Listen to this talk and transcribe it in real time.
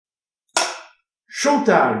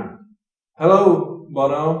Showtime! Hello,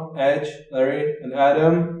 Bono, Edge, Larry, and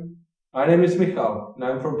Adam. My name is Michal, and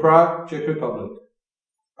I'm from Prague, Czech Republic.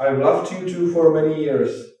 I've loved U2 for many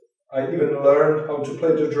years. I even learned how to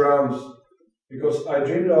play the drums, because I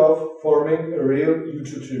dreamed of forming a real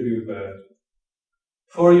U2 tribute band.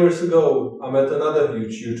 4 years ago, I met another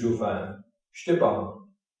huge U2 fan, Stepan.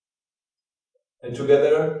 And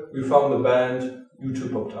together, we found the band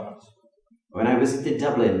U2 POPTARTS. When I visited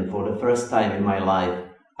Dublin for the first time in my life,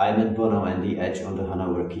 I met Bono and the Edge on the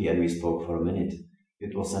Hanover Quay and we spoke for a minute.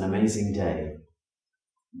 It was an amazing day.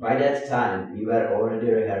 By that time, we were already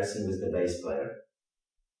rehearsing with the bass player.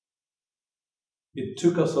 It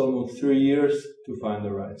took us almost 3 years to find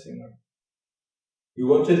the right singer. We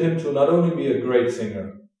wanted him to not only be a great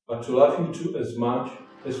singer, but to love U2 as much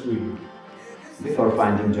as we do. Before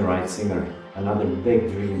finding the right singer, another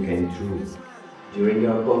big dream came true. During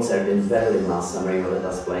your concert in Berlin last summer, you let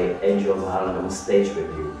us play Angel Of Harlem on stage with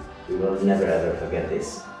you. We will never ever forget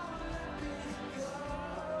this.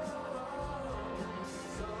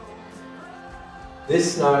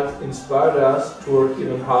 This night inspired us to work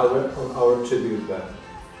even harder on our tribute band.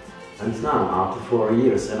 And now, after 4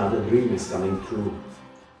 years, another dream is coming true.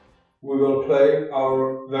 We will play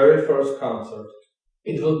our very first concert.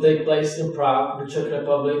 It will take place in Prague, the Czech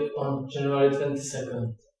Republic, on January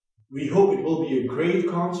 22nd. We hope it will be a great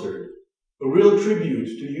concert, a real tribute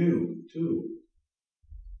to you, too.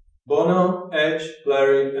 Bono, Edge,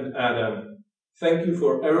 Larry, and Adam, thank you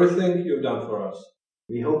for everything you've done for us.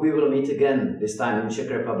 We hope we will meet again, this time in Czech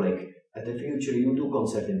Republic, at the future U2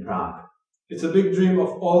 concert in Prague. It's a big dream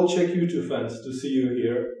of all Czech U2 fans to see you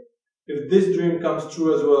here. If this dream comes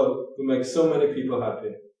true as well, we'll make so many people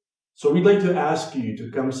happy. So we'd like to ask you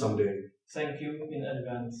to come someday. Thank you in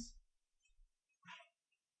advance.